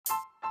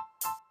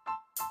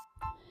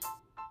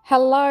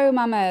Hello,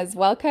 mamas.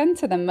 Welcome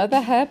to the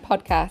Motherhood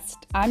podcast.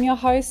 I'm your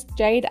host,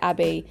 Jade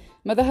Abbey,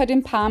 motherhood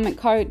empowerment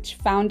coach,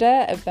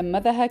 founder of the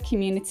Motherhood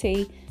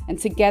community, and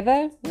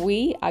together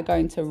we are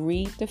going to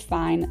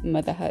redefine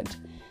motherhood.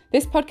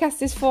 This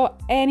podcast is for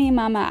any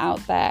mama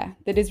out there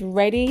that is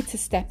ready to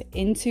step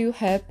into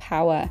her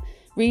power,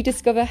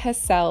 rediscover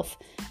herself,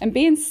 and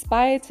be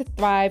inspired to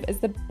thrive as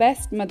the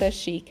best mother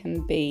she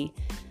can be.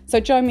 So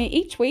join me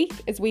each week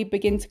as we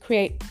begin to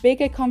create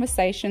bigger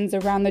conversations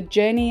around the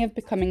journey of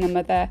becoming a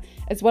mother,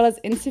 as well as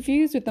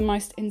interviews with the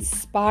most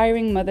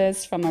inspiring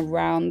mothers from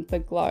around the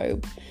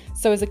globe.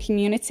 So as a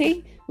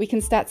community, we can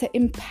start to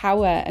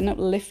empower and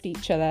uplift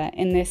each other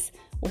in this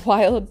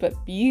wild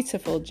but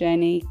beautiful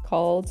journey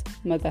called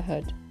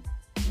motherhood.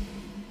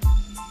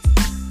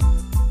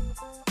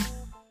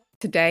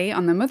 Today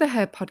on the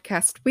Motherhood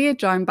podcast, we are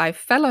joined by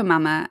fellow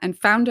mama and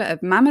founder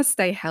of Mama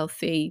Stay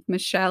Healthy,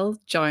 Michelle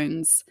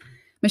Jones.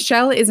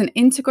 Michelle is an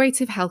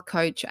integrative health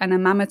coach and a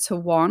mama to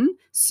one,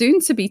 soon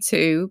to be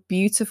two,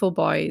 beautiful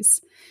boys.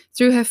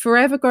 Through her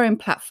forever growing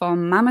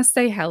platform, Mama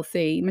Stay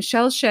Healthy,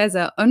 Michelle shares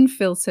her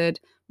unfiltered,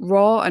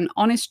 raw and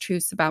honest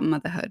truths about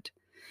motherhood.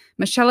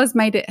 Michelle has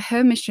made it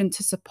her mission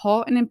to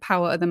support and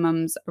empower other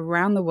mums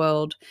around the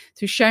world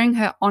through sharing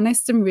her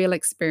honest and real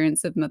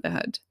experience of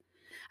motherhood,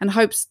 and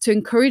hopes to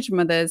encourage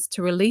mothers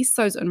to release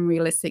those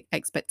unrealistic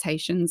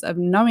expectations of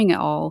knowing it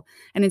all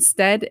and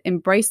instead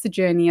embrace the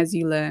journey as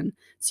you learn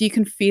so you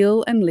can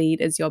feel and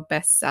lead as your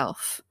best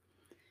self.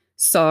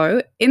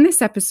 So, in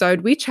this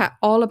episode, we chat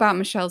all about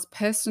Michelle's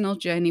personal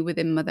journey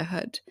within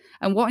motherhood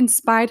and what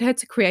inspired her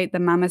to create the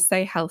Mama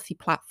Stay Healthy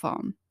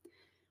platform.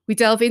 We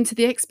delve into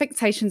the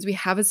expectations we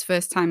have as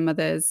first-time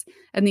mothers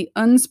and the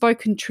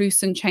unspoken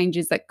truths and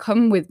changes that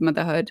come with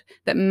motherhood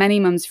that many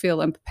mums feel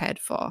unprepared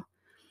for.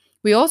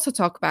 We also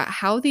talk about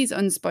how these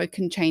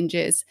unspoken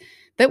changes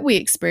that we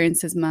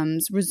experience as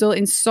mums result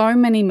in so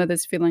many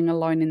mothers feeling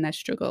alone in their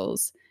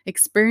struggles,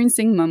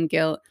 experiencing mum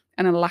guilt,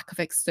 and a lack of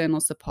external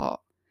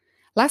support.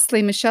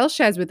 Lastly, Michelle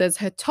shares with us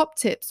her top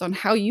tips on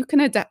how you can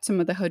adapt to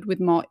motherhood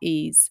with more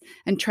ease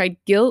and trade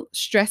guilt,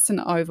 stress, and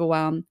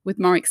overwhelm with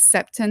more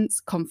acceptance,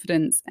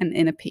 confidence, and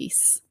inner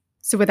peace.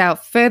 So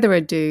without further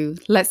ado,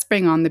 let's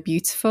bring on the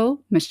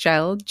beautiful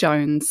Michelle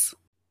Jones.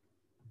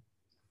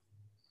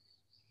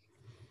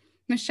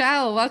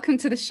 Michelle, welcome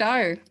to the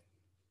show.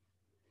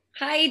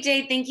 Hi,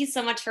 Jade. Thank you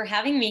so much for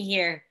having me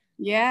here.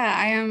 Yeah,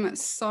 I am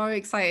so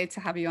excited to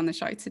have you on the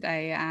show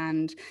today,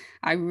 and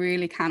I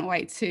really can't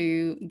wait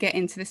to get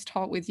into this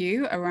talk with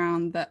you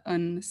around the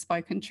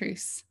unspoken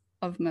truths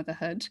of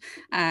motherhood.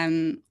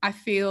 I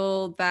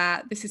feel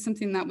that this is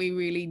something that we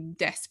really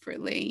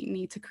desperately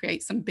need to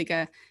create some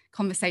bigger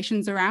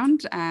conversations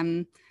around.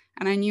 And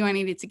I knew I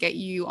needed to get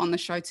you on the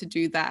show to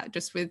do that,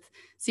 just with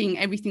seeing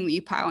everything that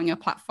you put out on your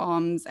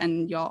platforms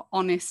and your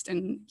honest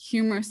and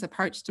humorous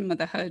approach to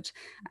motherhood.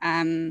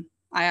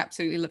 I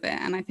absolutely love it.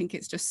 And I think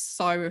it's just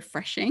so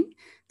refreshing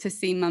to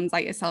see mums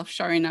like yourself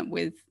showing up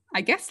with,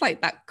 I guess,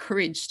 like that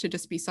courage to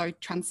just be so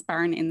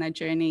transparent in their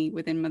journey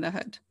within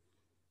motherhood.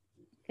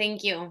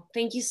 Thank you.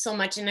 Thank you so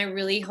much. And I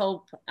really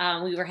hope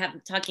we were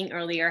talking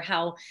earlier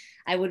how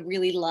I would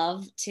really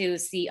love to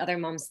see other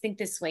moms think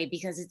this way,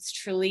 because it's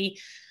truly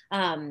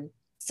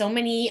so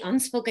many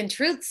unspoken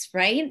truths,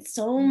 right?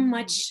 So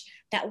much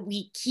that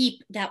we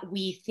keep that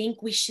we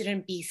think we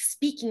shouldn't be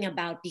speaking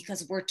about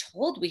because we're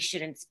told we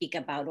shouldn't speak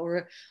about,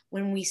 or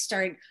when we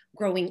start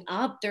growing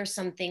up, there's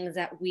some things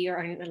that we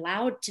aren't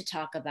allowed to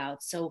talk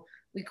about. So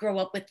we grow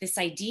up with this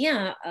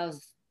idea of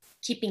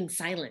keeping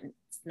silence,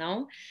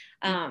 no?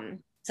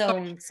 So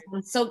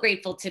I'm so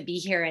grateful to be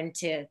here and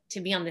to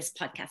be on this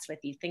podcast with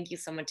you. Thank you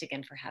so much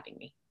again for having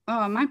me.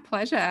 Oh, my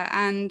pleasure.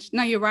 And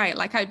no, you're right.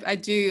 Like I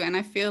do. And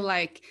I feel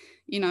like,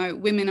 you know,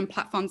 women and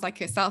platforms like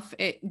yourself,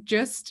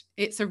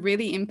 it's a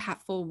really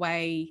impactful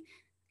way,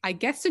 I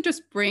guess, to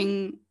just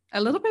bring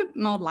a little bit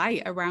more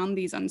light around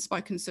these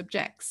unspoken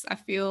subjects. I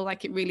feel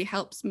like it really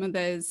helps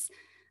mothers,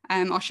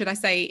 or should I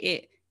say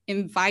it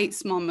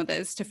invites more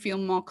mothers to feel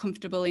more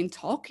comfortable in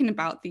talking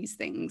about these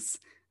things.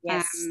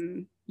 Yes.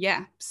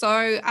 Yeah.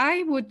 So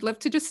I would love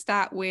to just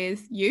start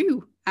with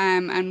you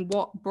and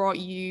what brought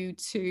you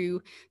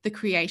to the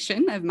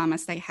creation of Mama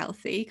Stay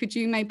Healthy. Could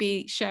you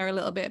maybe share a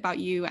little bit about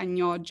you and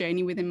your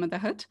journey within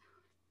motherhood?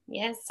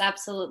 Yes,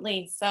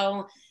 absolutely.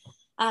 So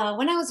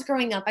when I was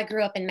growing up, I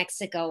grew up in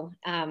Mexico,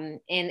 in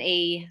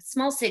a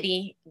small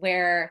city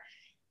where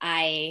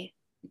I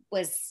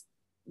was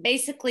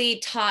basically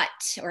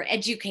taught or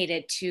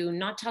educated to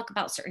not talk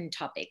about certain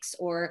topics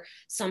or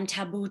some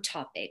taboo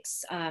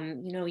topics.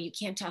 You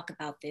can't talk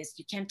about this,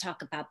 you can't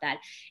talk about that.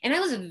 And I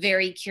was a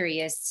very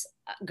curious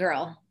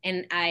girl,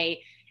 and I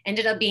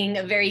ended up being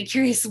a very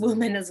curious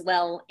woman as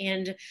well.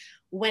 And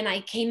when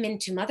I came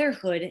into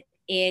motherhood,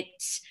 I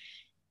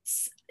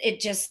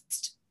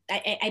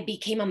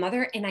became a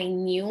mother, and I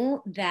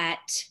knew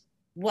that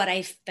what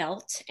I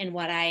felt and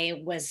what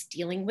I was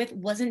dealing with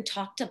wasn't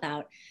talked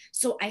about.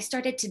 So I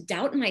started to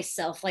doubt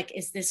myself. Like,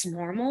 is this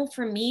normal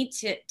for me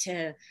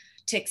to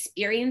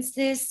experience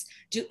this?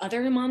 Do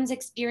other moms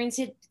experience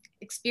it?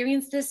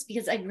 experience this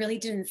because I really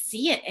didn't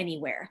see it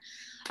anywhere.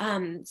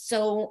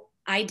 So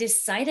I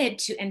decided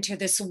to enter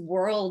this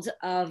world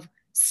of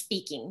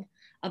speaking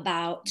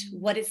about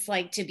what it's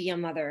like to be a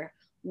mother,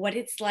 what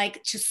it's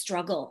like to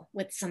struggle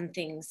with some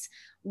things,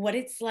 what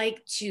it's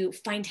like to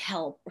find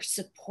help or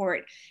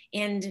support,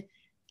 and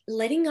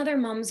letting other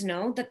moms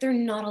know that they're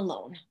not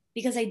alone.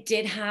 Because I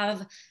did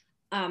have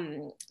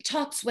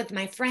talks with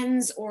my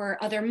friends or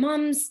other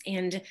moms,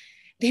 and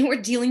they were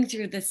dealing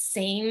through the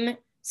same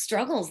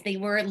struggles. They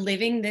were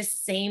living the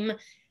same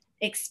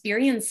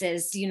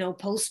experiences. You know,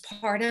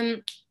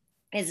 postpartum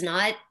is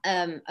not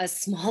a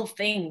small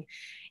thing.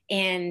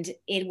 And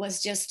it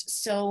was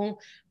just so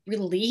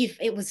relief.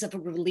 It was a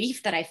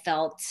relief that I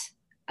felt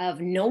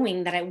of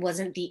knowing that I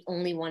wasn't the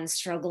only one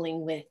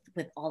struggling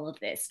with all of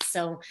this.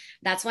 So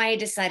that's why I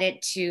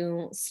decided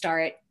to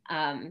start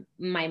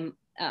my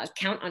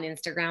account on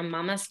Instagram,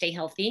 Mama Stay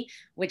Healthy,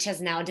 which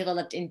has now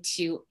developed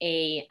into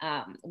a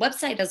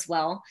website as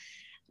well,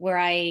 where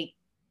I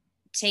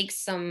take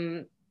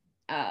some,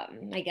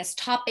 I guess,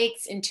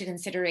 topics into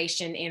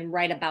consideration and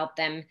write about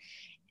them.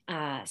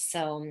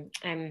 So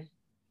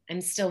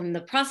I'm still in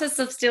the process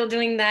of still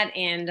doing that,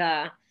 and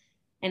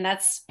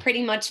that's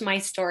pretty much my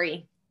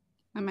story.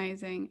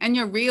 Amazing. And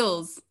your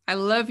reels. I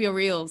love your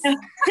reels.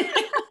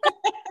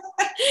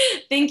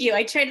 Thank you.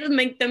 I try to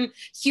make them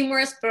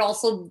humorous, but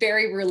also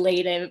very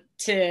related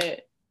to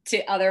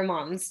other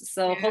moms.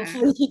 So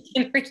hopefully you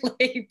can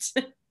relate.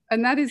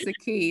 And that is the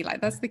key.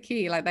 Like, that's the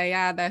key. Like,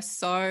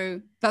 that's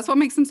what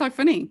makes them so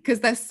funny, because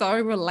they're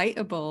so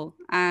relatable.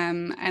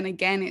 And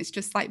again, it's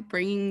just like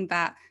bringing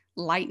that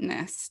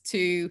lightness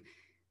to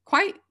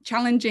quite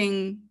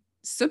challenging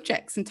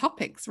subjects and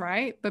topics,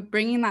 right? But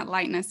bringing that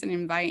lightness and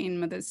inviting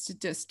mothers to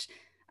just,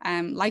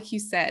 like you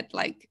said,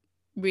 like,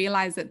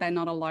 realize that they're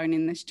not alone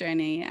in this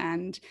journey.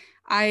 And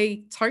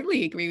I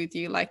totally agree with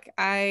you. Like,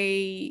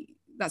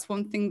 that's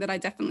one thing that I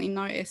definitely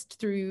noticed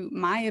through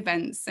my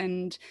events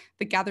and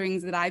the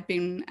gatherings that I've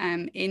been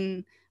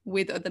in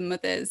with other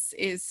mothers,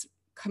 is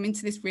coming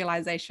to this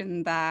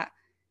realization that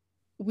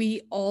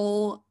we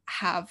all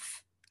have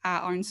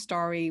our own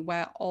story.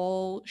 We're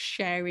all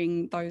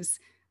sharing those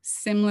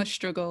similar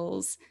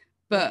struggles,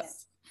 but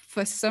Yes.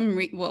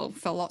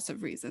 for lots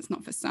of reasons,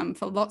 not for some,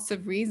 for lots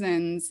of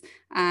reasons,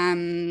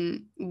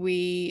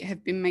 we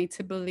have been made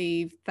to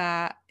believe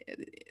that,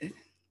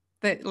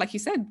 like you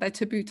said, they're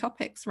taboo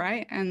topics,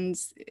 right? And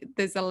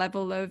there's a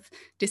level of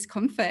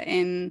discomfort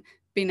in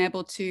being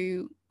able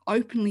to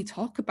openly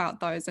talk about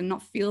those and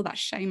not feel that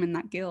shame and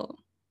that guilt.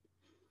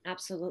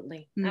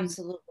 Absolutely.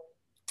 Absolutely.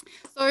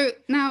 So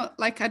now,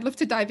 like, I'd love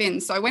to dive in.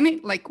 So when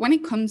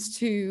it comes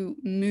to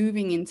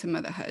moving into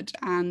motherhood,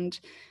 and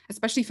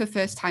especially for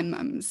first-time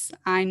mums,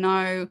 I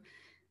know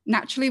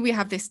naturally we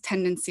have this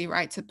tendency,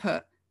 right, to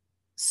put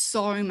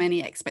so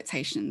many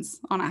expectations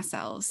on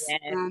ourselves, Yes.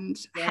 and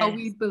Yes. how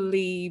we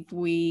believe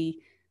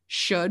we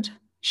should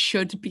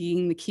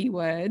being the key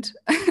word,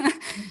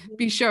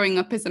 be showing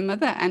up as a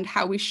mother, and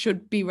how we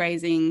should be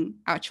raising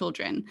our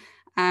children.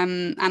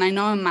 And I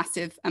know a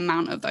massive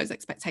amount of those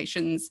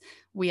expectations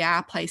we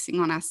are placing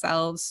on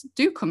ourselves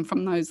do come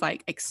from those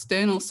like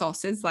external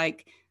sources,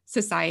 like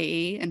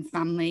society and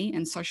family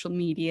and social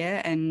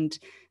media and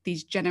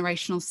these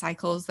generational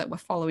cycles that we're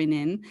following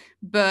in.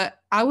 But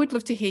I would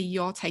love to hear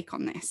your take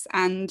on this.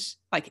 And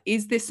like,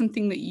 is this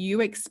something that you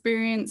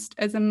experienced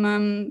as a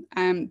mum,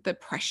 the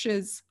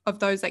pressures of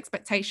those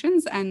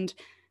expectations, and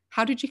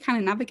how did you kind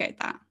of navigate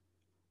that?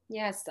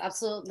 Yes,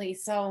 absolutely.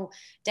 So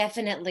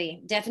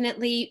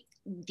definitely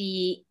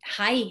the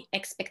high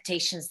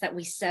expectations that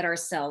we set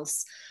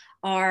ourselves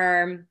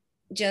are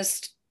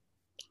just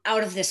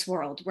out of this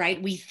world,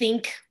 right? We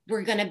think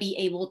we're going to be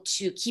able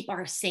to keep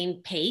our same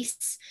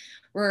pace.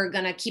 We're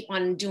going to keep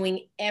on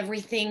doing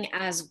everything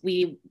as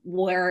we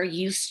were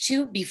used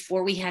to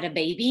before we had a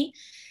baby.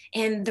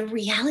 And the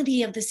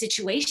reality of the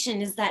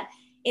situation is that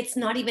it's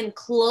not even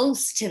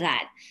close to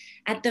that.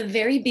 At the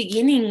very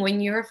beginning, when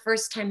you're a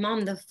first time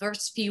mom, the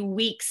first few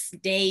weeks,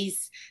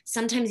 days,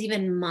 sometimes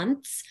even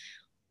months,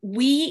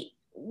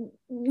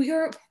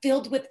 we're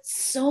filled with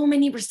so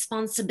many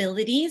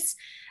responsibilities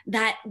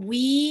that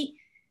we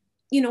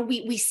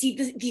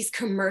see these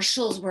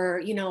commercials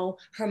where,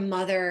 the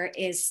mother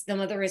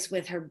is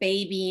with her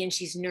baby and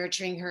she's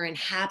nurturing her and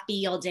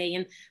happy all day.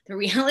 And the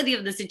reality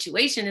of the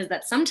situation is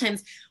that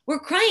sometimes we're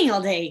crying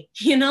all day,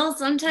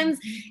 sometimes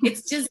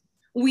it's just,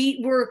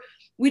 we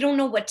don't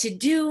know what to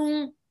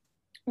do.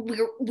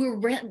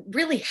 We're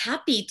really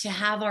happy to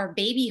have our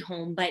baby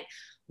home. But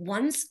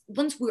once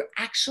we're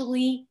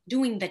actually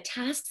doing the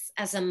tasks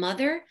as a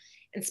mother,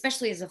 and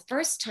especially as a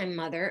first time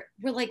mother,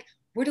 we're like,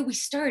 where do we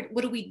start?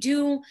 What do we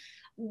do?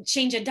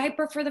 Change a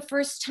diaper for the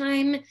first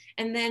time,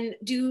 and then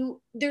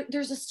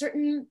there's a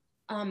certain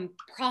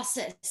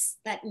process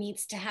that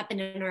needs to happen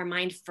in our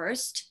mind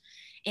first.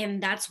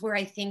 And that's where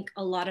I think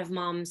a lot of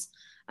moms,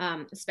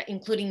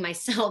 including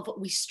myself,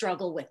 we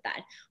struggle with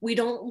that. We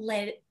don't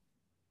let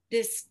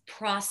this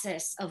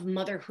process of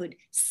motherhood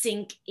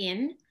sink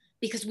in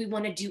because we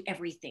want to do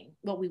everything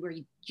what we were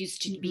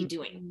used to be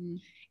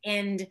doing.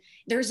 And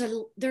there's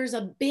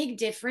a big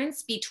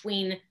difference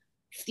between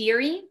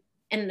theory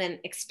and then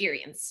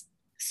experience.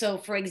 So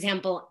for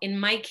example, in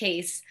my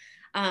case,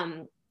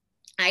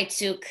 I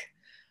took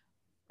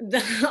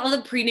all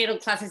the prenatal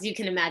classes you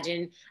can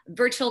imagine,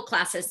 virtual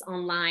classes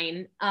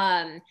online.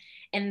 And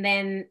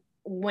then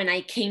when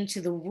I came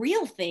to the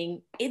real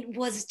thing, it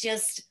was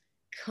just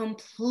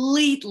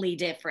completely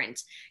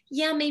different.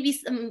 Yeah, maybe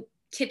some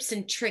tips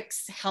and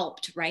tricks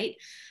helped, right?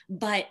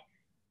 But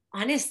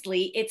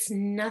honestly, it's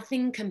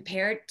nothing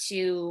compared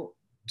to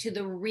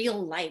the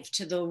real life,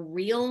 to the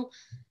real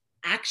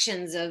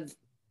actions of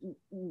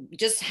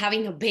just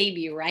having a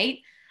baby, right?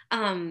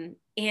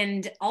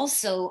 And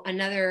also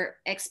another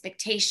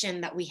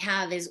expectation that we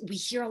have is we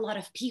hear a lot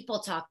of people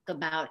talk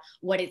about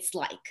what it's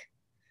like.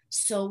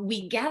 So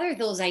we gather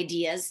those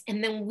ideas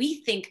and then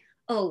we think,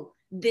 oh,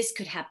 this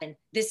could happen,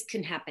 this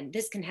can happen,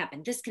 this can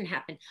happen, this can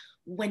happen.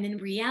 When in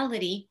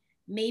reality,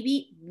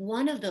 maybe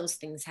one of those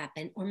things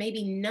happen, or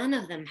maybe none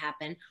of them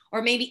happen,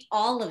 or maybe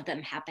all of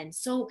them happen.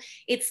 So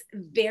it's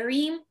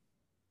very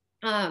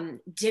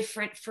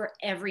different for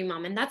every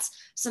mom. And that's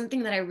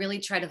something that I really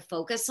try to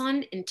focus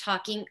on in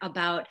talking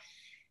about.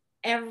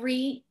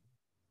 Every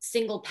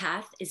single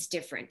path is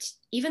different.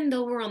 Even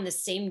though we're on the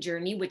same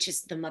journey, which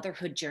is the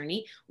motherhood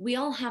journey, we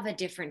all have a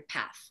different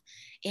path.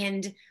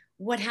 And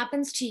what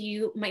happens to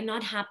you might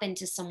not happen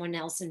to someone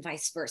else and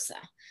vice versa.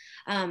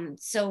 And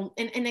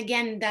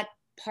again, that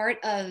part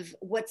of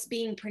what's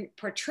being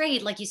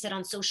portrayed, like you said,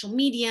 on social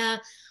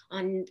media,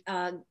 on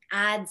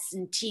ads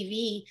and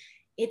TV,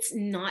 it's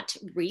not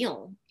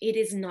real. It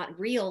is not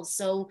real.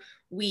 So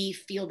we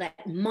feel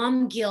that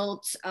mom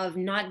guilt of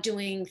not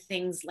doing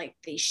things like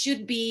they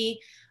should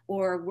be,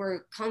 or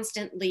we're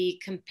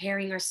constantly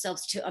comparing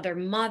ourselves to other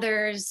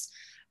mothers,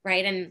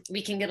 right? And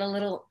we can get a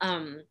little,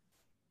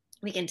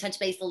 we can touch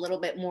base a little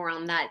bit more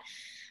on that.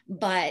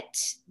 But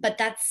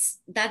that's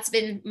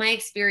been my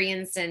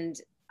experience. And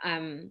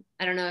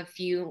I don't know if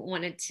you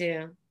wanted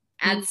to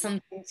add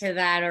something to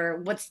that, or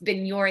what's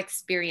been your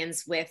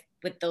experience with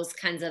those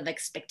kinds of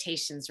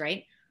expectations,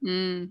 right?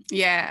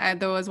 Yeah,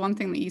 there was one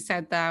thing that you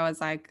said there. I was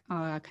like, oh,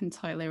 I can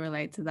totally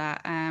relate to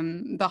that.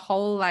 The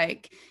whole,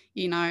 like,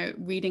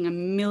 reading a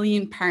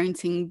million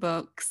parenting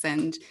books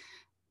and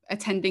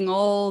attending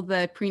all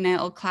the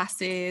prenatal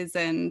classes,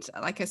 and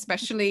like,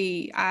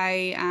 especially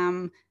I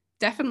am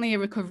definitely a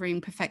recovering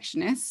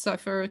perfectionist. So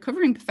for a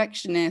recovering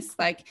perfectionist,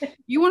 like,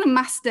 you want to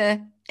master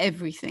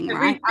everything,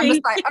 right? I'm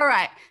just like, all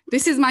right,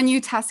 this is my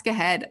new task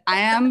ahead. I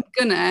am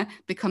gonna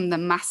become the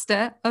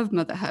master of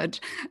motherhood.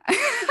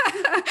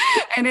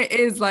 And it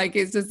is like,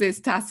 it's just this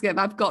task, and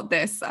I've got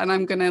this, and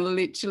I'm gonna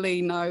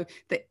literally know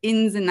the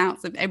ins and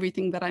outs of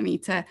everything that I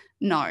need to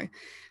know.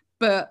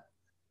 But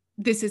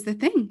this is the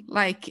thing,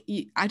 like,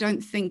 I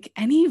don't think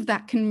any of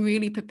that can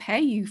really prepare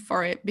you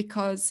for it,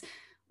 because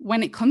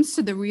when it comes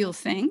to the real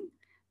thing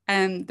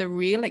and the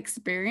real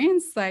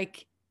experience,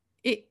 like,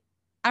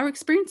 our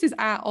experiences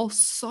are all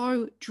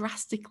so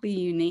drastically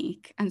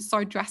unique and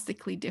so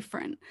drastically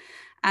different.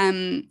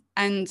 And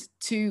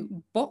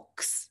to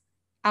box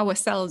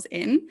ourselves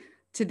in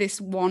to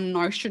this one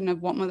notion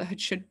of what motherhood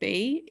should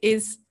be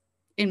is,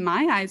 in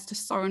my eyes,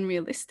 just so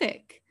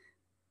unrealistic.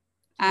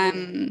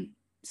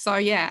 So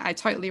yeah, I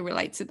totally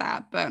relate to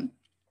that. But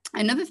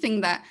another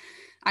thing that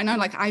I know,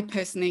 like, I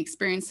personally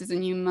experienced as a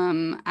new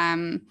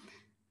mum,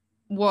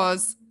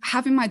 was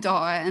having my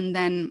daughter, and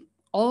then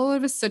all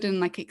of a sudden,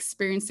 like,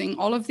 experiencing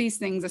all of these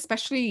things,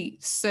 especially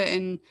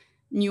certain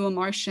new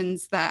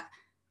emotions that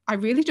I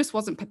really just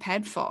wasn't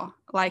prepared for.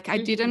 Like, I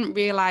didn't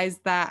realize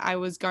that I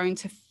was going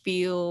to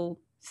feel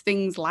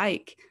things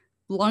like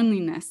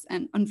loneliness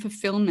and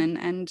unfulfillment,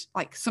 and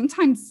like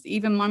sometimes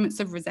even moments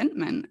of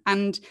resentment.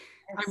 And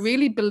I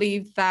really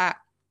believe that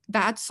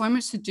that had so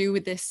much to do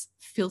with this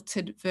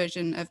filtered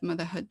version of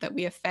motherhood that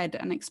we are fed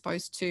and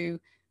exposed to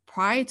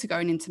prior to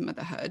going into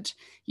motherhood.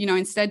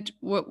 Instead,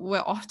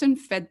 we're often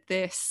fed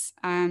this,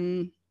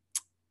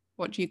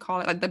 what do you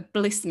call it? Like the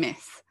bliss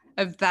myth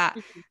of that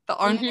the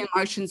only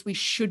emotions we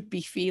should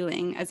be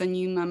feeling as a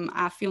new mum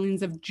are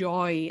feelings of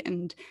joy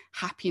and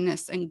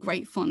happiness and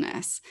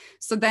gratefulness.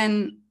 So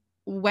then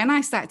when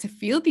I started to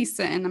feel these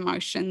certain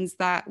emotions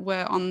that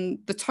were on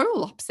the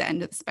total opposite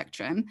end of the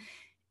spectrum,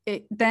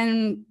 it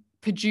then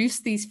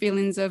produced these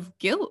feelings of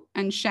guilt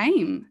and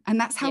shame. And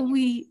that's how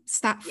we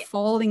start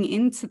falling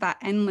into that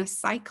endless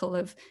cycle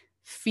of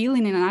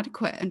feeling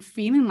inadequate and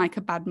feeling like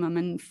a bad mum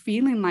and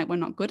feeling like we're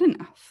not good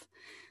enough.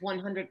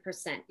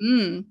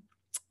 100%.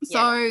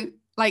 So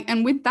like,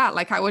 and with that,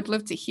 like, I would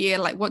love to hear,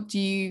 like, what do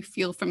you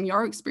feel from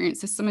your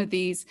experience of some of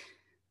these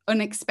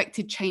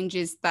unexpected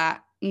changes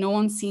that no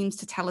one seems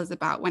to tell us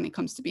about when it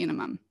comes to being a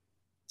mum?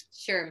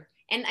 Sure.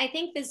 And I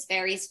think this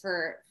varies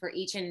for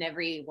each and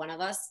every one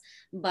of us.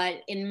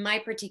 But in my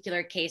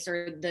particular case,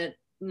 or the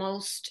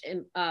most,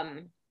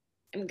 I'm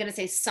going to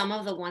say some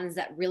of the ones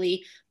that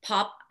really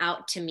pop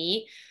out to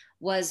me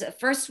was,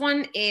 first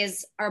one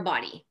is our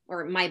body,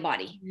 or my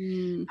body.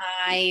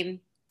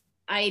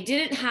 I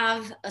didn't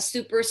have a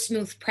super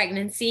smooth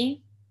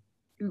pregnancy,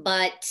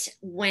 but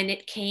when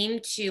it came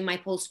to my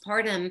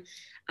postpartum,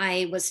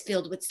 I was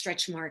filled with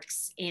stretch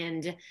marks,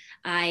 and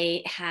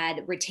I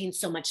had retained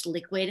so much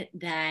liquid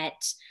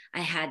that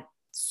I had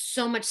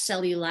so much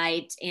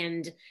cellulite.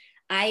 And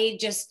I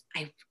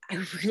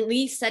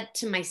really said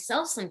to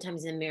myself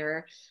sometimes in the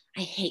mirror,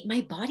 I hate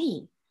my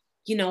body.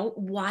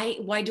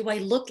 Why do I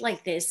look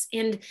like this?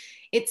 And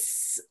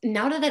it's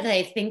now that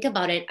I think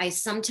about it, I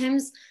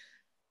sometimes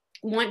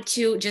want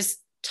to just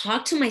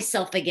talk to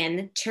myself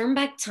again, turn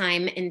back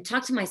time and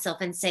talk to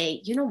myself and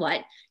say, you know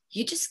what?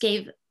 You just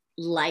gave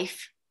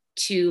life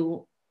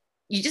to,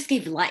 you just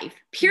gave life,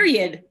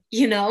 period.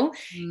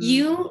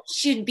 You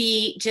should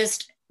be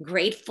just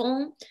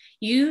grateful.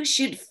 You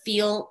should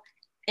feel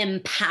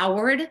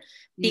empowered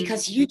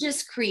because you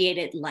just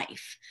created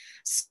life.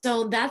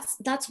 So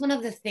that's one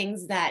of the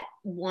things that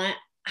I'm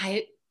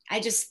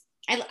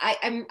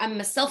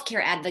a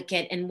self-care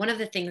advocate. And one of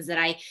the things that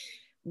I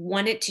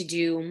wanted to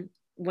do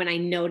when I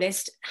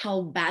noticed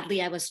how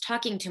badly I was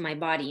talking to my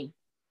body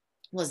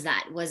was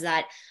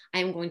that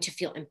I'm going to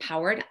feel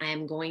empowered. I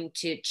am going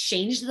to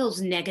change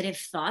those negative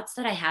thoughts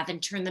that I have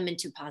and turn them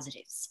into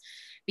positives,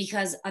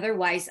 because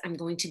otherwise I'm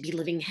going to be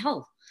living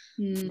hell.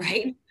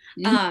 Right.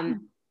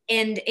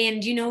 And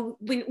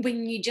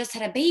when you just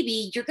had a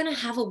baby, you're going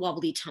to have a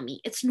wobbly tummy.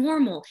 It's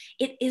normal.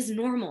 It is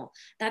normal.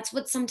 That's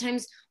what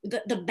sometimes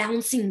the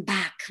bouncing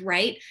back,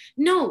 right?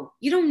 No,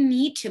 you don't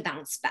need to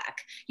bounce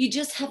back. You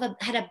just had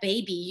a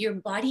baby. Your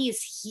body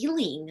is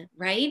healing,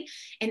 right?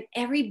 And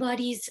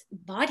everybody's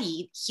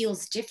body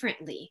heals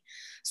differently.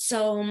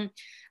 So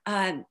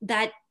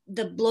that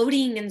the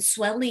bloating and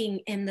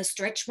swelling and the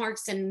stretch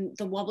marks and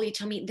the wobbly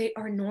tummy, they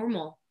are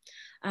normal.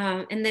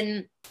 And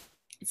then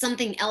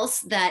something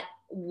else that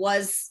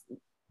was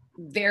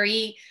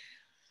very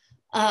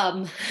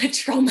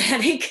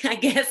traumatic, I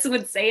guess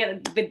would say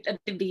at the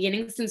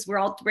beginning, since we're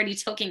already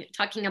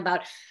talking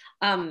about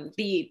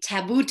the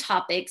taboo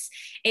topics,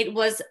 it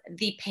was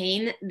the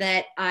pain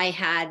that I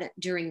had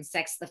during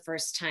sex the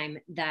first time,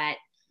 that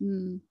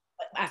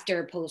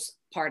after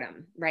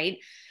postpartum, right?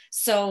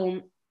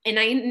 So and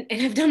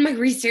I've done my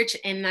research,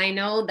 and I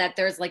know that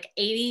there's like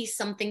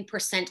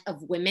 80-something%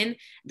 of women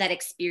that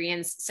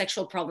experience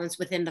sexual problems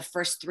within the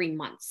first 3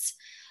 months.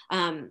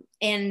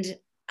 And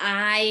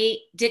I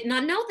did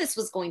not know this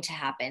was going to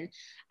happen.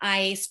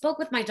 I spoke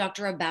with my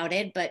doctor about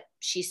it, but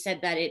she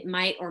said that it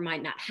might or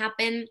might not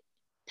happen.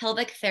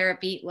 Pelvic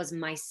therapy was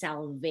my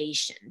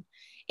salvation.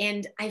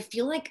 And I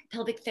feel like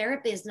pelvic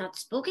therapy is not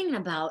spoken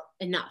about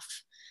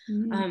enough.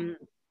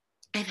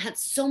 I've had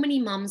so many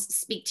moms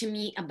speak to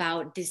me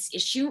about this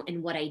issue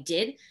and what I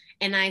did.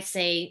 And I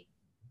say,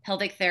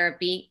 pelvic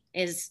therapy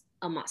is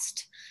a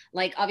must.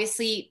 Like,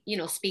 obviously,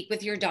 speak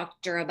with your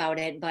doctor about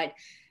it, but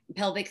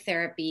pelvic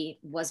therapy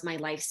was my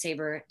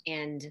lifesaver.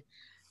 And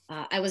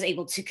I was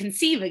able to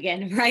conceive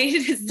again, right?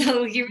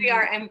 So here we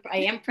are. I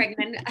am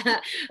pregnant,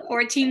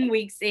 14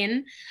 weeks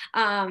in.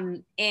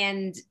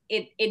 And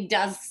it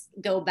does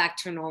go back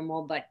to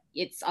normal, but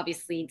it's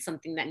obviously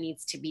something that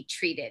needs to be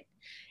treated.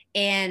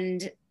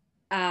 And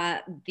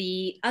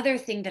the other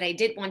thing that I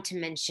did want to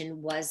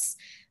mention was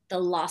the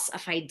loss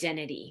of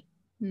identity.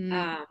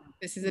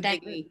 This is a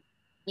biggie.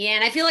 Yeah,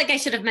 and I feel like I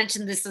should have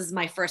mentioned this as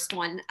my first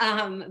one,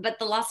 but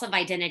the loss of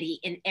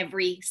identity in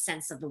every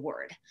sense of the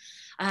word.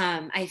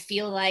 I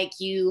feel like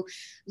you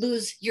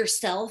lose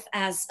yourself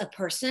as a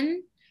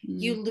person.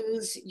 You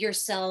lose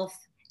yourself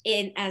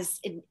in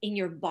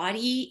your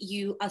body,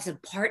 you as a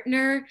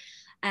partner,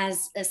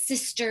 as a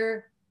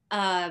sister,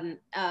 a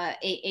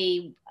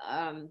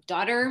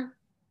daughter.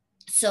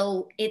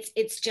 So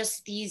it's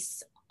just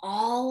these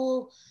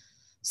all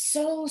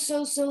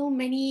so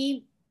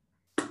many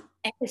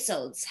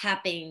episodes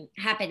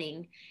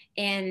happening.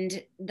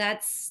 And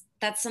that's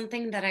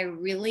something that I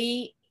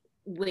really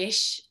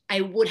wish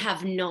I would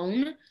have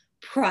known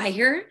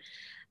prior,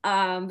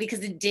 because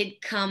it did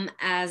come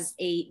as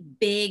a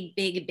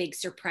big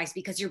surprise,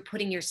 because you're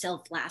putting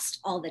yourself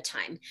last all the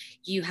time.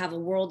 You have a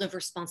world of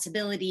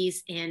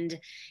responsibilities, and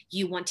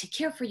you want to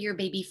care for your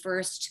baby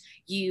first.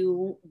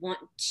 You want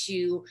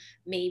to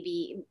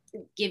maybe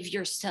give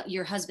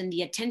your husband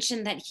the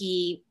attention that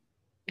he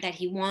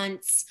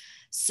wants.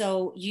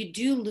 So you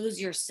do lose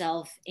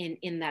yourself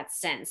in that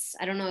sense.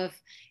 I don't know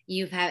if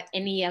you've had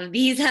any of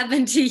these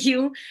happen to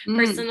you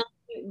personally,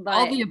 but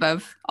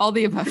all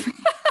the above.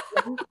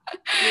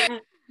 Yeah.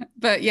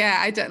 But yeah,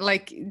 I don't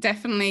like,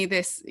 definitely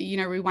this,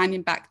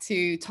 rewinding back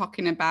to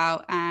talking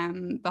about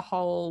the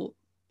whole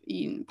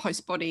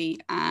post body,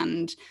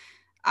 and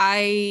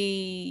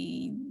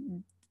I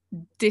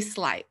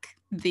dislike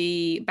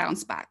the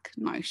bounce back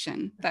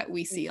notion that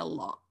we see a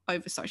lot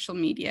over social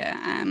media.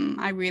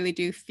 I really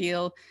do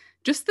feel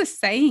just the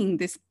saying,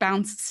 this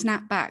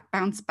snap back,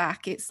 bounce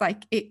back, it's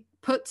like it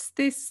puts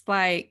this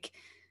like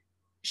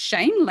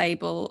shame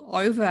label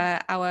over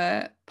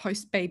our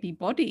post-baby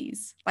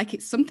bodies. Like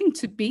it's something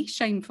to be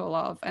shameful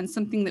of, and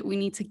something that we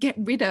need to get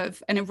rid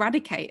of and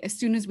eradicate as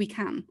soon as we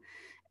can.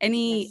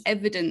 Any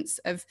evidence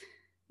of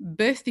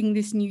birthing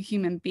this new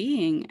human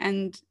being.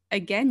 And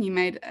again, you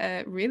made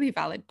a really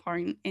valid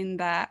point in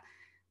that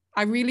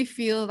I really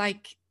feel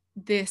like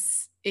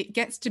it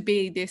gets to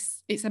be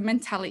this, it's a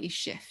mentality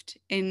shift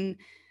in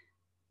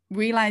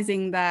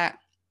realizing that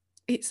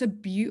it's a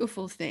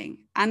beautiful thing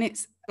and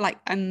it's like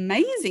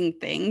amazing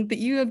thing that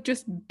you have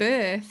just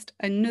birthed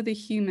another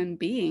human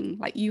being.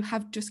 Like you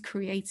have just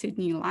created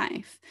new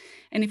life.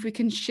 And if we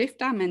can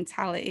shift our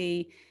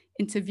mentality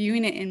into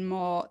viewing it in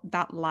more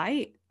that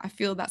light, I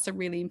feel that's a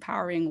really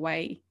empowering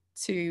way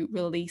to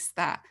release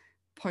that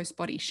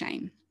post-body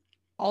shame.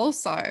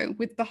 Also,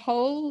 with the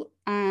whole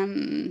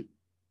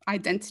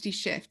identity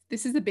shift,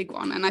 this is a big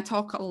one. And I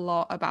talk a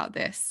lot about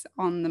this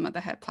on the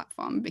Motherhood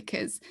platform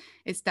because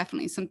it's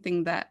definitely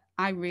something that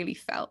I really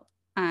felt.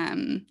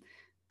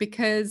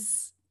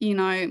 Because, you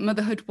know,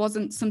 motherhood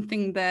wasn't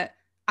something that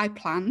I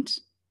planned.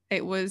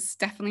 It was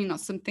definitely not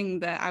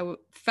something that I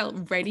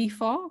felt ready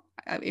for,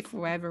 if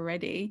we're ever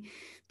ready.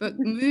 But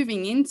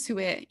moving into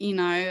it, you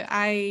know,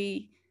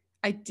 I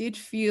did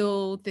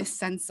feel this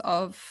sense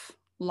of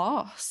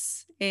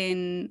loss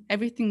in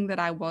everything that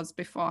I was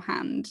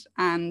beforehand.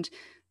 And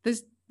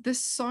there's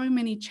so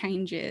many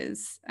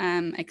changes,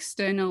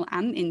 external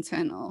and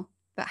internal,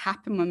 that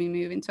happen when we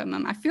move into a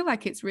mum. I feel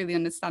like it's really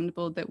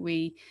understandable that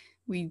we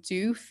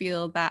do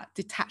feel that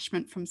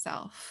detachment from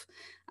self.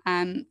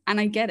 And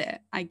I get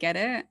it. I get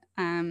it.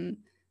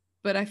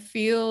 But I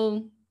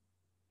feel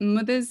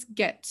mothers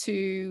get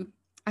to,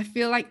 I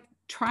feel like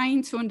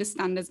trying to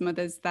understand as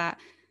mothers that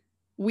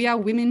we are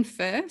women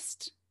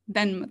first,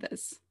 then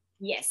mothers.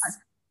 Yes.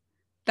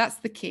 That's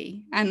the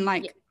key. And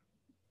like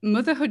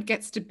motherhood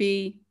gets to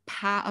be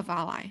part of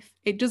our life.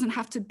 It doesn't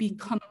have to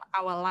become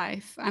our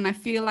life. And I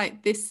feel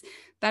like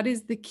that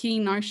is the key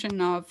notion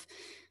of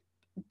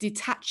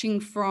detaching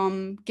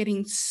from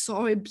getting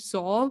so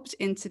absorbed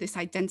into this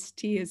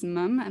identity as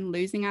mum and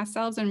losing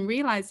ourselves and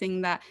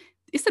realizing that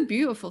it's a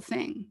beautiful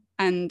thing.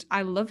 And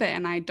I love it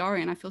and I adore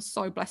it. And I feel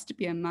so blessed to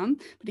be a mum,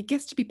 but it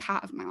gets to be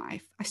part of my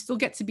life. I still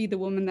get to be the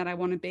woman that I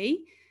want to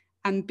be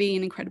and be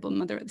an incredible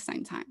mother at the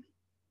same time.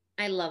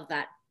 I love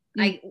that.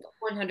 I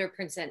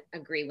 100%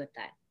 agree with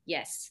that.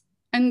 Yes.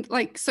 And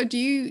like, so do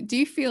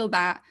you feel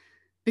that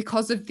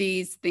because of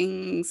these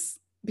things,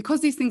 because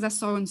these things are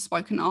so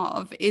unspoken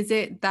of, is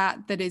it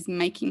that is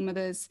making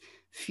mothers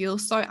feel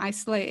so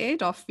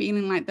isolated or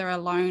feeling like they're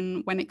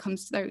alone when it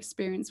comes to their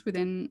experience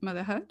within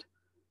motherhood?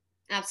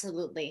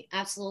 Absolutely.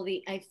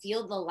 Absolutely. I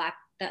feel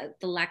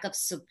the lack of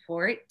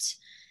support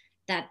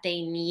that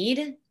they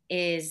need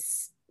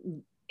is,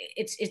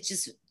 it's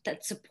just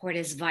that support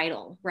is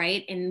vital,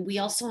 right? And we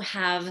also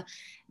have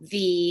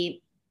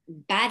the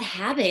bad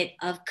habit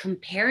of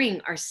comparing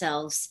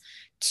ourselves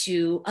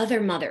to other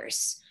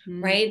mothers,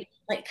 right?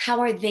 Like, how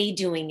are they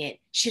doing it?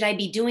 Should I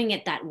be doing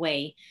it that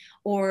way?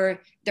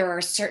 Or there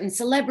are certain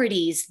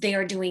celebrities, they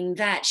are doing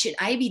that. Should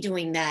I be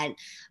doing that?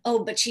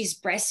 Oh, but she's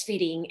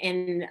breastfeeding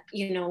and,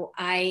 you know,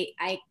 I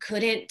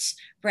couldn't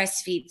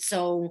breastfeed.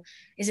 So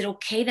is it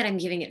okay that I'm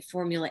giving it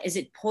formula? Is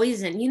it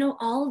poison? You know,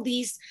 all of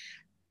these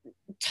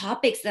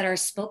topics that are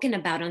spoken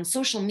about on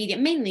social media,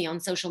 mainly on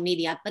social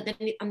media. But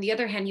then on the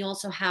other hand, you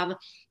also have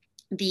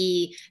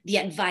the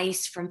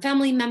advice from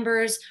family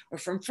members or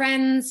from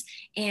friends,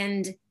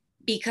 and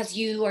because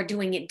you are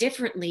doing it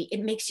differently, it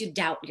makes you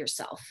doubt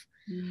yourself.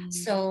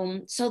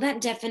 So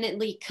that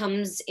definitely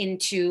comes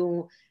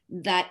into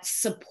that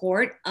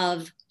support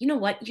of, you know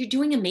what, you're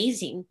doing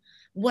amazing.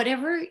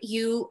 Whatever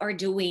you are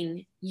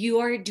doing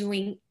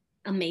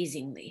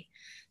amazingly.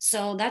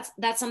 So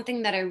that's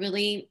something that I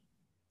really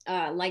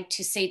like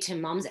to say to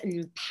moms and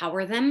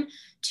empower them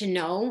to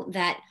know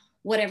that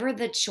whatever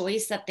the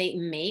choice that they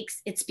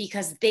makes, it's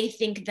because they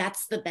think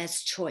that's the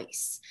best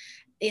choice.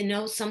 You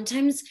know,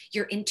 sometimes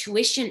your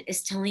intuition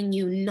is telling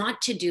you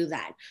not to do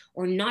that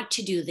or not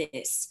to do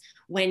this,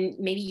 when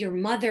maybe your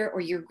mother or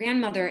your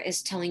grandmother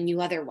is telling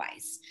you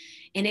otherwise.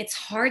 And it's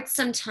hard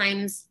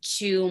sometimes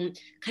to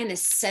kind of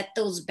set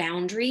those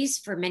boundaries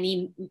for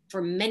many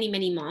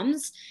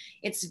moms.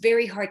 It's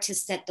very hard to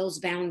set those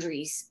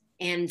boundaries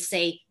and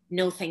say,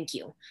 no, thank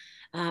you.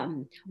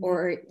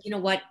 Or, you know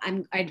what,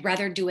 I'd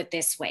rather do it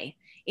this way.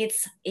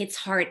 It's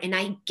hard, and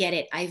I get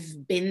it.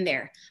 I've been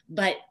there,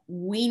 but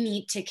we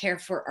need to care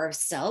for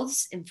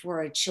ourselves and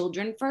for our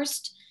children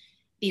first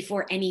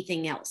before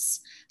anything else.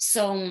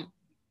 So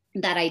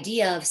that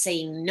idea of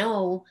saying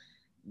no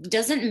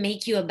doesn't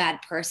make you a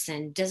bad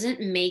person, doesn't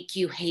make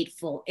you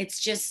hateful. It's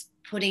just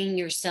putting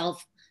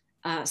yourself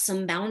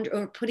some boundary,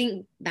 or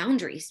putting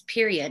boundaries,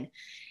 period.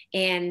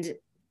 And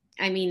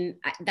I mean,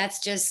 that's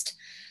just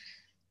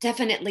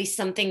definitely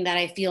something that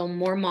I feel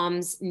more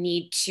moms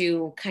need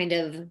to kind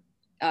of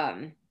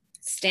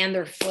stand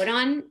their foot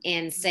on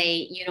and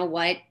say, you know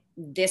what,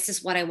 this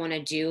is what I want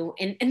to do.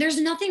 And there's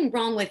nothing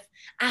wrong with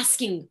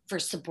asking for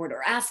support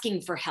or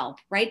asking for help,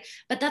 right?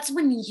 But that's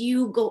when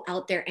you go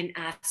out there and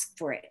ask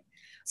for it.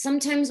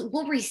 Sometimes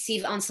we'll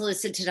receive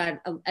unsolicited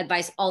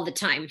advice all the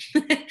time,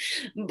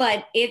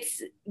 but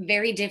it's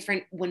very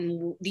different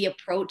when the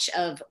approach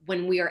of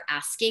when we are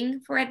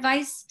asking for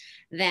advice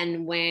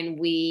than when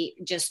we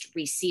just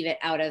receive it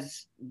out of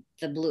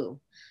the blue.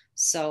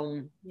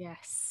 So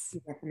Yes.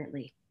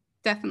 definitely.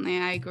 Definitely,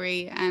 I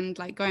agree. And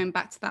like going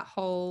back to that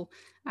whole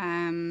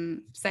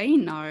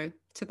saying no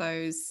to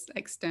those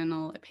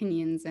external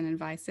opinions and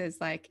advices,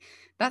 like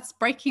that's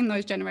breaking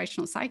those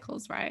generational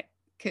cycles, right?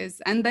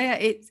 Because and there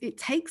it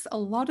takes a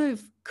lot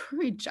of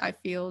courage, I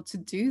feel, to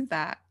do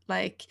that.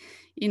 Like,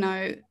 you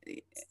know,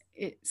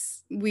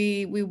 it's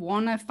we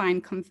want to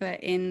find comfort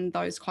in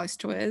those close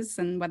to us,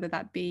 and whether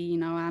that be, you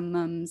know, our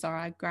mums or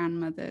our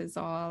grandmothers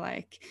or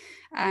like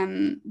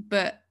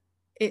but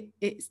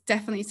it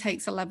definitely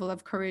takes a level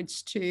of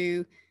courage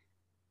to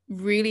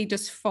really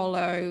just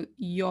follow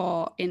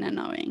your inner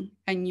knowing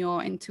and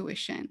your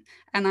intuition.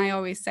 And I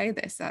always say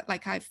this, that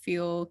like I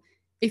feel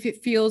if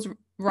it feels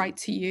right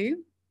to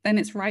you, then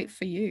it's right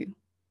for you.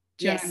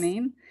 Do you know what I Yes.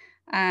 mean?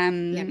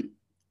 Yeah.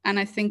 And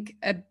I think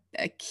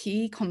a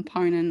key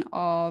component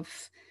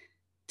of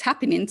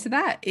tapping into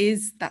that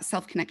is that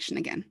self connection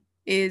again,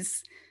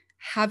 is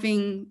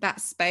having that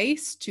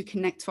space to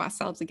connect to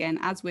ourselves again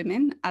as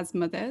women, as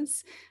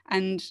mothers,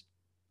 and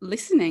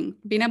listening,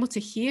 being able to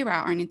hear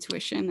our own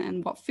intuition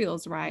and what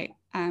feels right.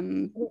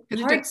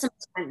 Because Hard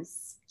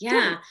sometimes.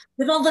 Yeah.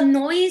 With all the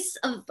noise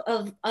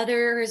of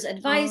others'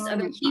 advice, so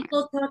other much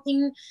people noise.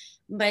 talking.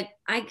 But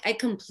I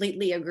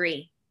completely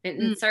agree.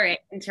 And Mm. sorry I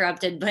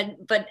interrupted,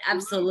 but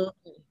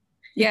absolutely.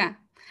 Yeah.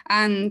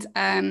 And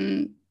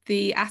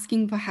the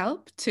asking for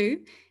help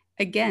too,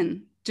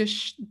 again,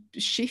 just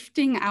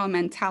shifting our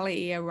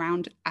mentality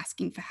around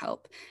asking for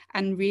help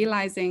and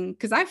realizing,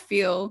 because I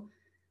feel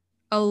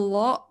a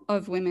lot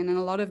of women and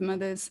a lot of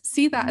mothers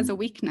see that as a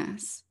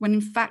weakness, when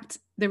in fact,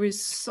 there is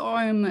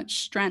so much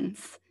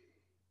strength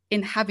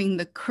in having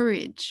the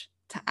courage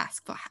to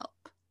ask for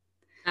help.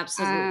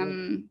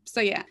 Absolutely.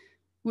 So yeah,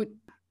 would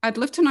I'd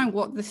love to know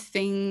what the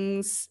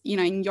things, you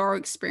know, in your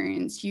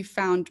experience you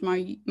found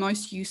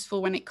most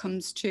useful when it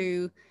comes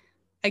to,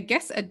 I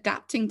guess,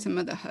 adapting to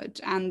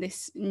motherhood and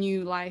this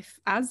new life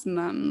as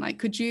mum. Like,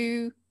 could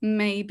you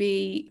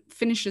maybe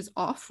finish us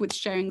off with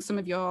sharing some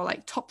of your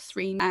like top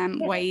three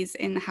ways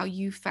in how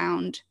you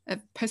found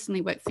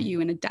personally worked for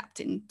you in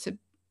adapting to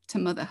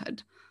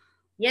motherhood?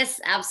 Yes,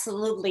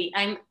 absolutely.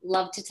 I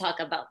love to talk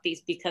about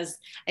these because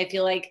I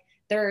feel like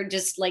they're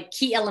just like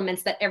key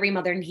elements that every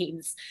mother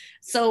needs.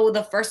 So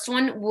the first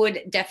one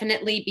would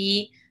definitely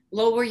be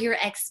lower your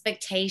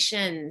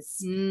expectations,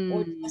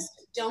 or Mm. just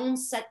don't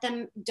set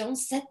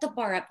the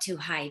bar up too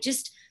high.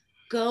 Just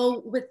go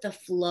with the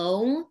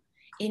flow,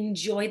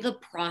 enjoy the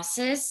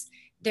process.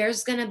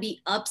 There's going to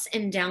be ups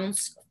and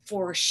downs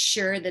for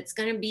sure. That's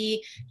going to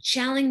be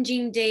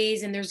challenging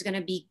days and there's going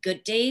to be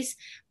good days,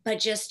 but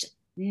just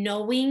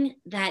knowing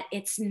that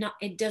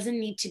it doesn't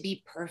need to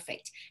be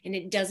perfect and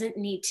it doesn't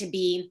need to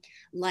be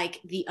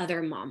like the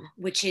other mom,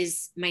 which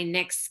is my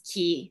next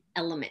key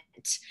element.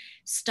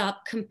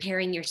 Stop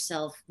comparing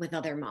yourself with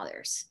other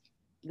mothers.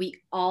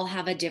 We all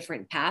have a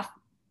different path.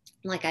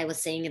 Like I was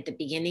saying at the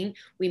beginning,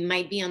 we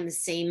might be on the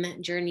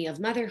same journey of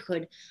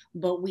motherhood,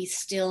 but we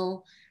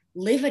still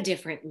live a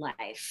different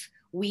life.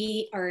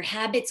 Our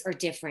habits are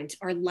different,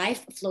 our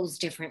life flows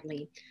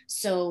differently.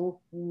 So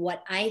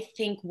what I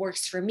think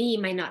works for me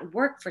might not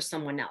work for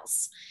someone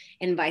else,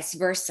 and vice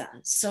versa.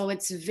 So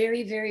it's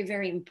very, very,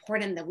 very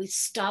important that we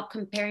stop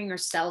comparing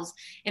ourselves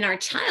and our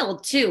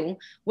child too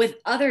with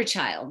other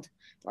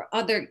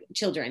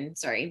children,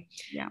 sorry.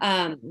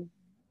 Yeah.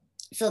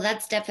 So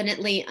that's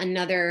definitely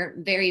another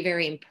very,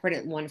 very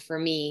important one for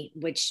me,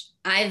 which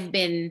I've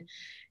been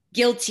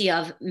guilty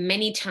of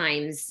many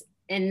times.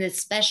 And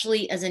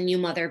especially as a new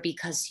mother,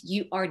 because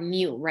you are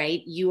new,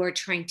 right? You are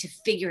trying to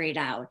figure it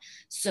out.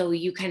 So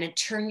you kind of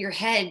turn your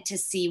head to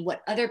see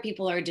what other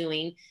people are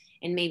doing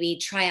and maybe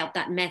try out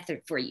that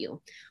method for you,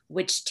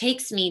 which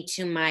takes me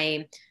to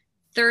my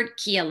third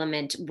key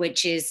element,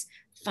 which is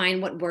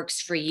find what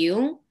works for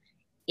you.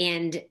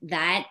 And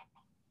that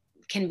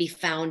can be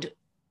found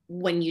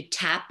when you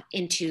tap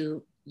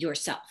into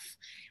yourself,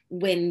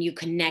 when you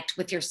connect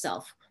with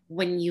yourself,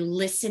 when you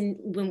listen,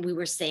 when we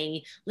were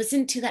saying,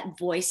 listen to that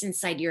voice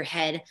inside your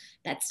head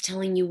that's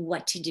telling you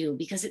what to do,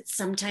 because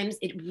sometimes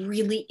it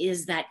really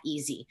is that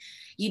easy.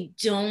 You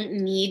don't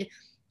need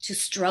to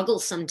struggle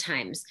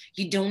sometimes.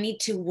 You don't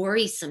need to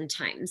worry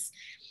sometimes.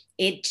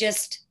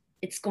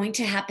 It's going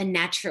to happen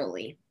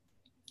naturally.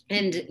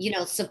 And,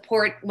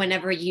 support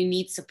whenever you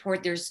need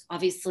support. There's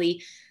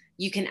obviously,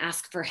 you can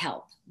ask for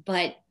help,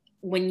 but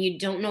when you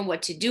don't know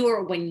what to do,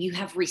 or when you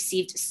have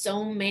received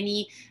so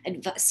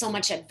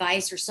much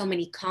advice or so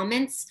many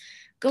comments,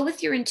 go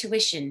with your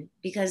intuition,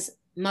 because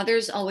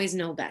mothers always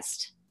know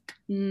best.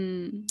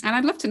 And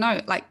I'd love to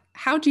know, like,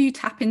 how do you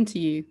tap into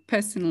you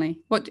personally?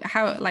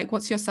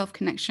 What's your self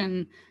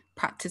connection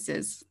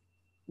practices?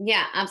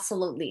 Yeah,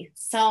 absolutely.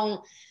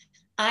 So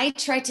I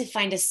try to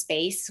find a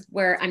space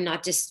where I'm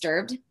not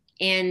disturbed,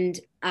 and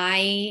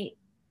I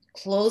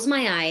close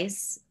my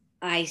eyes.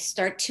 I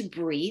start to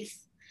breathe.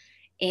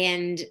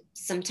 And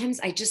sometimes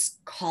I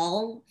just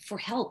call for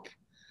help,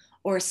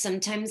 or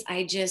sometimes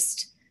I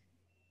just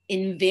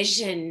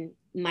envision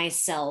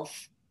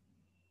myself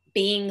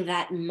being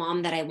that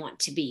mom that I want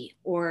to be,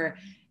 or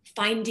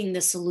finding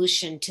the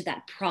solution to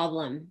that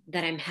problem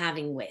that I'm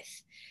having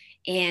with.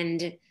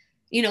 And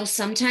You know,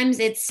 sometimes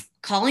it's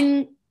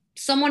calling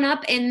someone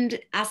up and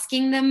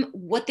asking them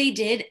what they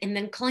did, and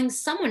then calling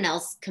someone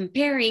else,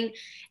 comparing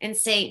and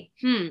say,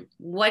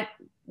 what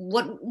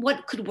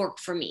could work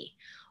for me?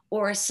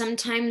 Or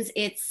sometimes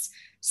it's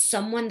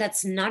someone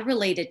that's not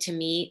related to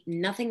me,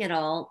 nothing at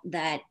all,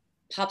 that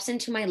pops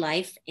into my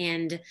life,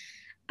 and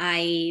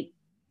I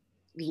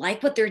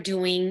like what they're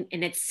doing,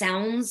 and it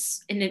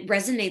sounds and it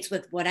resonates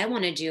with what I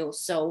want to do.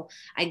 So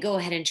I go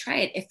ahead and try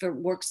it. If it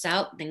works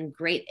out, then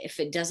great. If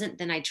it doesn't,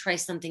 then I try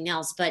something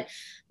else. But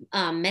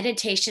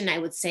meditation, I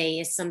would say,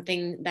 is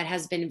something that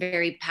has been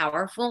very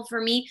powerful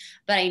for me.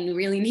 But I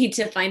really need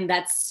to find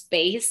that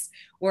space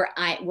where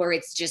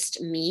it's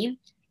just me,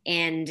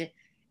 and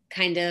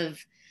kind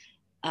of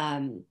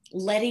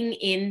letting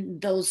in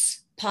those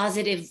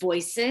positive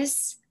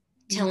voices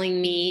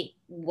telling me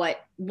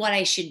what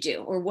I should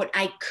do or what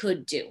I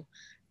could do,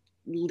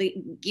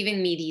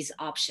 giving me these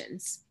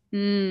options.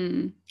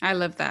 I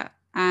love that.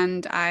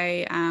 And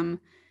I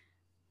am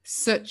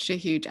such a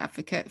huge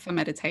advocate for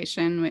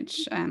meditation,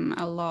 which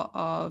a lot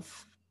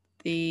of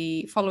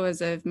the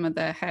followers of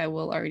Mother Hair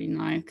will already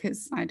know,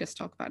 because I just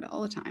talk about it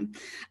all the time.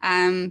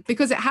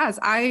 Because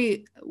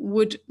I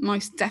would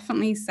most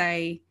definitely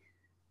say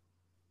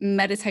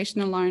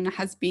meditation alone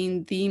has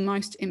been the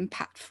most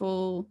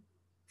impactful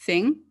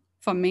thing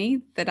for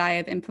me that I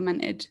have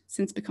implemented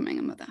since becoming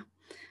a mother.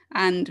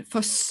 And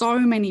for so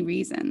many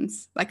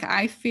reasons. Like,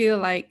 I feel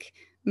like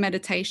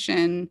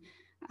meditation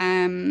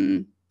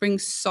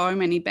brings so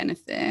many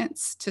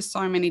benefits to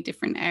so many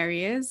different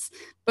areas,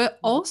 but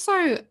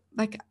also,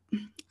 like,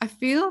 I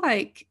feel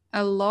like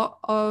a lot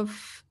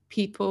of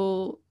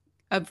people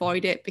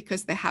avoid it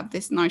because they have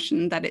this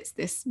notion that it's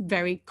this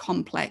very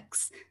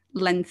complex,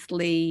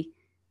 lengthy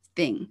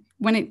thing,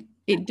 when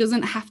it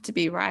doesn't have to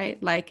be,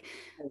 right? Like,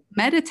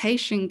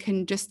 meditation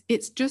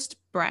it's just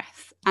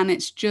breath, and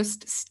it's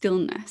just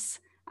stillness,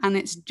 and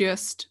it's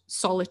just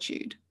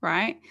solitude,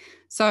 right?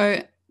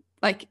 So,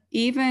 like,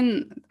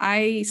 even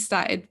I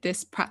started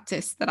this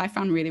practice that I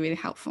found really, really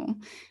helpful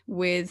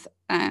with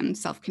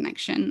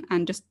self-connection,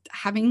 and just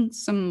having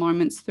some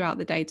moments throughout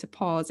the day to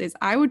pause, is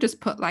I would just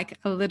put like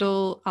a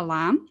little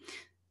alarm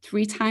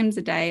 3 times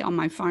a day on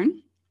my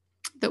phone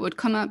that would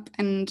come up,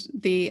 and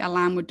the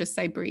alarm would just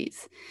say breathe.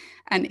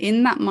 And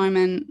in that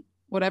moment,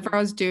 whatever I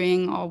was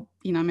doing, or,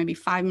 you know, maybe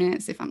 5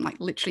 minutes if I'm like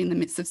literally in the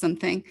midst of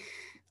something,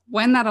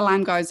 when that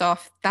alarm goes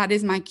off, that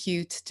is my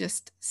cue to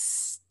just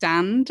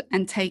stand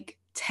and take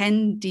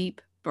 10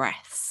 deep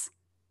breaths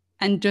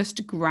and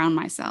just ground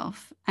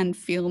myself and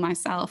feel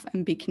myself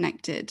and be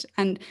connected.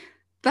 And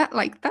that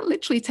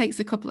literally takes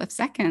a couple of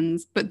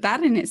seconds, but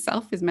that in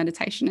itself is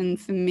meditation. And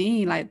for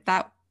me, like,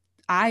 that,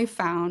 I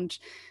found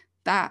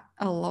that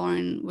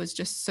alone was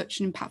just such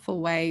an impactful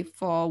way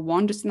for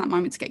one, just in that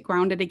moment, to get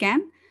grounded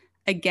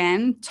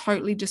again,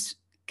 totally just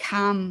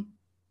calm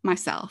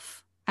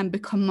myself and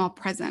become more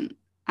present,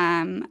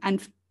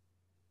 and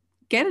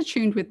get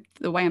attuned with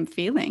the way I'm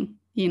feeling,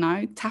 you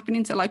know, tapping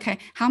into, like, okay,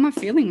 how am I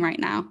feeling right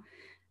now?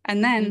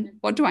 And then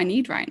what do I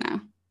need right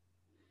now?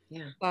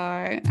 Yeah. So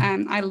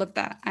I love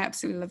that. I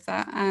absolutely love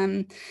that.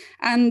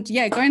 And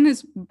yeah, going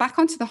back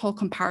onto the whole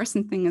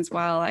comparison thing as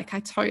well, like,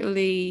 I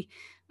totally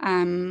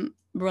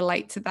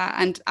relate to that.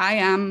 And I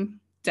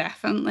am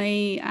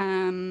definitely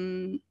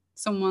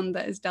someone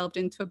that has delved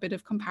into a bit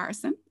of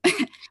comparison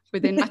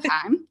within my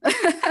time.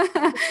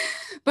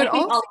 But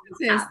also,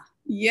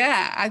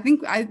 yeah, I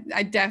think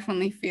I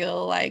definitely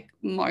feel like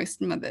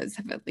most mothers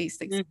have at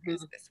least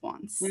experienced this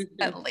once,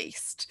 at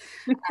least.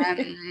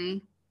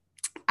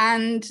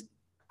 And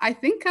I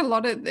think a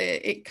lot of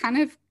it kind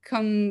of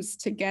comes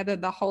together,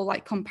 the whole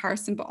like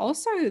comparison, but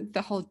also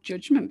the whole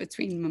judgment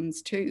between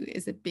mums too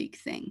is a big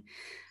thing.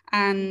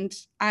 And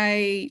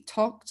I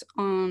talked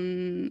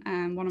on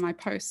one of my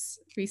posts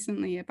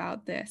recently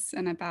about this,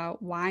 and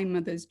about why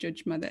mothers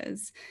judge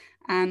mothers.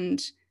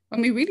 And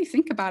when we really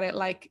think about it,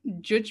 like,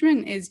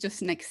 judgment is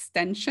just an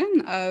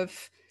extension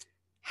of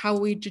how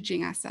we're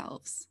judging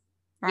ourselves,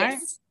 right?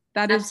 Yes,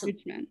 that is absolutely.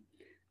 Judgment.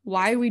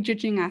 Why are we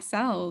judging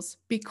ourselves?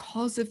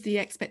 Because of the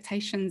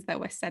expectations that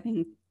we're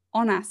setting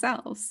on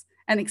ourselves,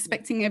 and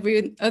expecting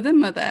every other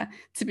mother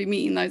to be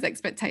meeting those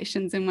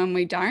expectations. And when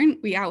we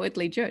don't, we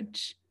outwardly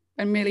judge,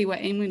 and really we're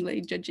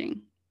inwardly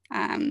judging.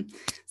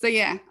 So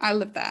yeah, I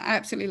love that. I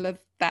absolutely love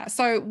that.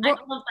 So I love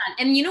that.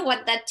 And you know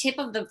what? That tip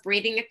of the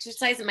breathing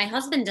exercise, my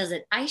husband does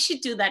it. I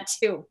should do that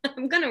too.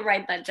 I'm going to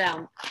write that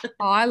down.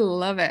 Oh, I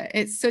love it.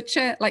 It's such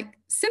a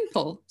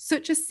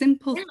such a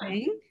simple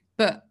thing,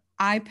 but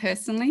I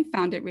personally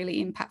found it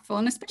really impactful,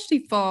 and especially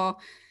for,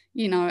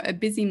 you know, a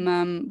busy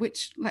mum,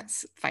 which,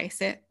 let's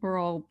face it, we're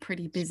all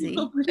pretty busy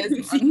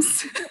as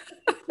mums.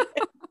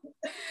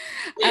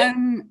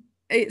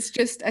 It's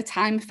just a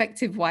time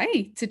effective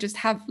way to just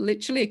have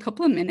literally a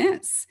couple of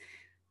minutes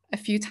a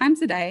few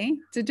times a day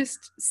to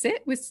just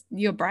sit with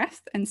your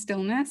breath and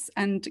stillness,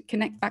 and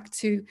connect back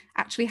to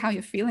actually how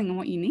you're feeling and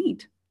what you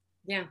need.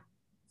 Yeah.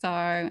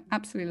 So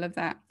absolutely love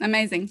that.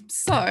 Amazing.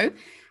 So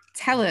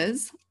tell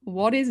us,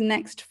 what is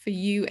next for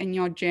you and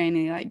your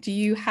journey? Like, do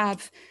you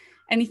have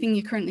anything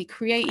you're currently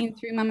creating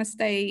through Mama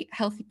Stay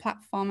Healthy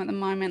platform at the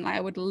moment. Like,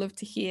 I would love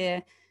to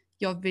hear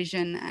your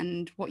vision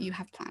and what you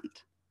have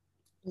planned.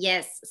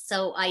 Yes,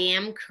 so I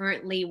am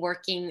currently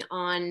working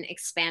on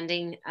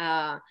expanding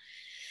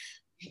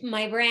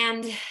my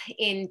brand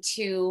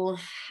into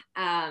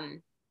a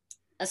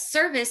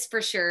service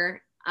for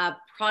sure, a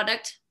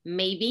product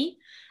maybe.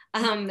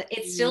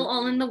 It's still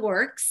all in the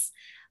works,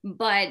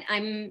 but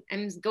I'm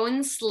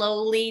going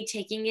slowly,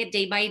 taking it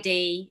day by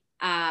day,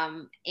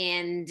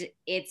 and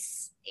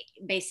it's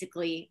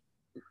basically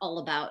all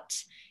about,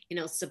 you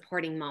know,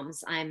 supporting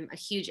moms. I'm a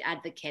huge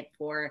advocate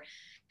for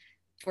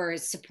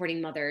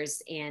supporting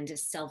mothers and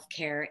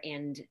self-care,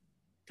 and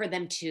for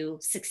them to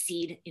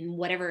succeed in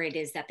whatever it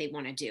is that they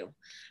want to do.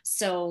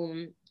 So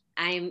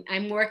I'm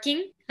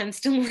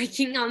still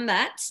working on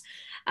that.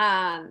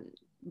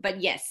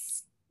 But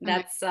yes,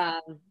 that's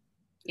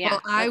yeah.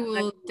 Well, I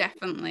will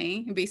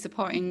definitely be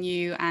supporting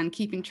you and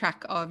keeping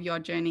track of your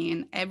journey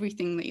and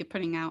everything that you're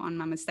putting out on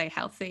Mama Stay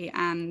Healthy.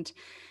 And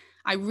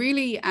I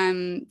really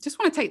just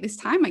want to take this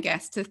time, I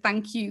guess, to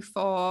thank you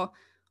for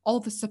all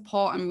the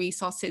support and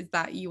resources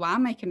that you are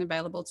making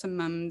available to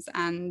mums,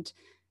 and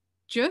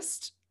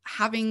just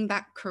having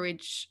that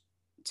courage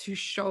to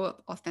show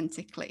up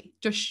authentically,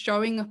 just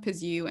showing up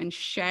as you and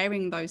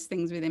sharing those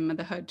things within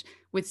motherhood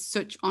with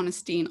such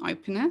honesty and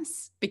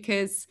openness.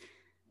 Because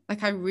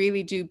like, I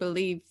really do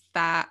believe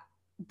that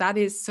that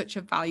is such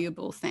a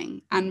valuable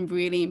thing and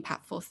really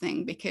impactful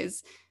thing,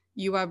 because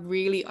you are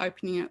really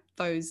opening up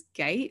those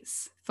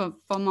gates for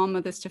more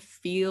mothers to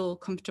feel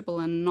comfortable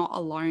and not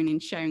alone in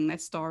sharing their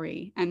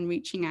story and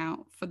reaching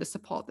out for the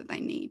support that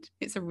they need.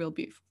 It's a real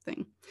beautiful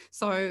thing.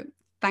 So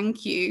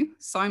thank you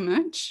so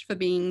much for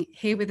being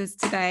here with us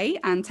today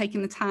and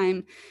taking the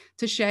time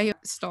to share your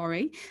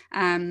story.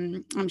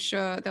 I'm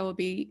sure there will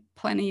be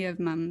plenty of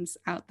mums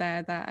out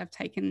there that have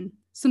taken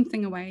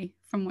something away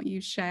from what you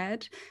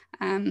shared.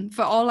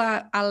 For all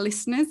our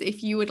listeners,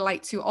 if you would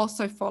like to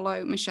also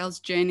follow Michelle's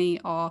journey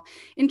or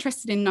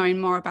interested in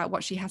knowing more about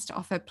what she has to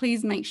offer,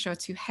 please make sure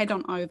to head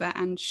on over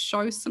and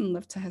show some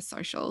love to her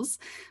socials.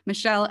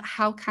 Michelle,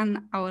 how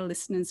can our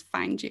listeners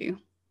find you?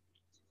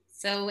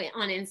 So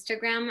on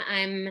Instagram,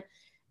 I'm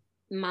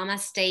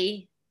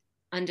mamastay_healthy.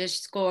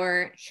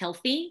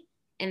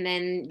 And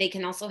then they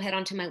can also head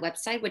on to my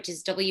website, which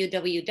is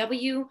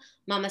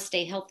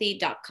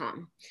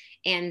www.mamastayhealthy.com.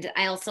 And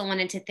I also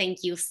wanted to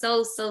thank you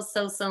so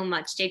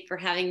much, Jade, for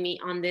having me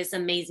on this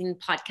amazing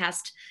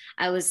podcast.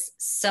 I was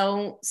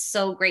so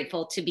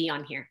grateful to be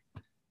on here.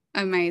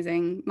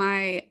 Amazing.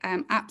 My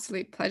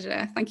absolute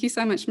pleasure. Thank you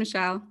so much,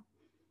 Michelle.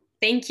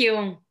 Thank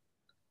you.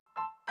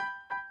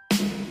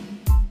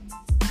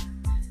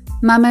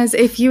 Mamas,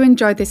 if you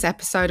enjoyed this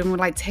episode and would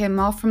like to hear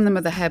more from the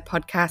Motherhood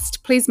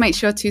podcast, please make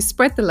sure to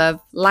spread the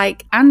love,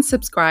 like, and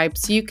subscribe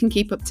so you can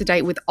keep up to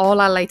date with all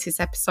our latest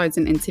episodes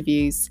and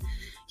interviews.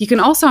 You can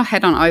also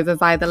head on over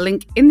via the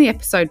link in the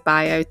episode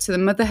bio to the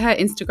Motherhood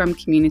Instagram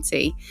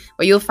community,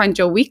 where you'll find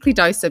your weekly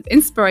dose of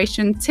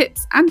inspiration,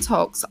 tips, and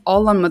talks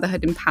all on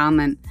motherhood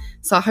empowerment.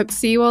 So I hope to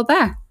see you all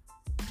there.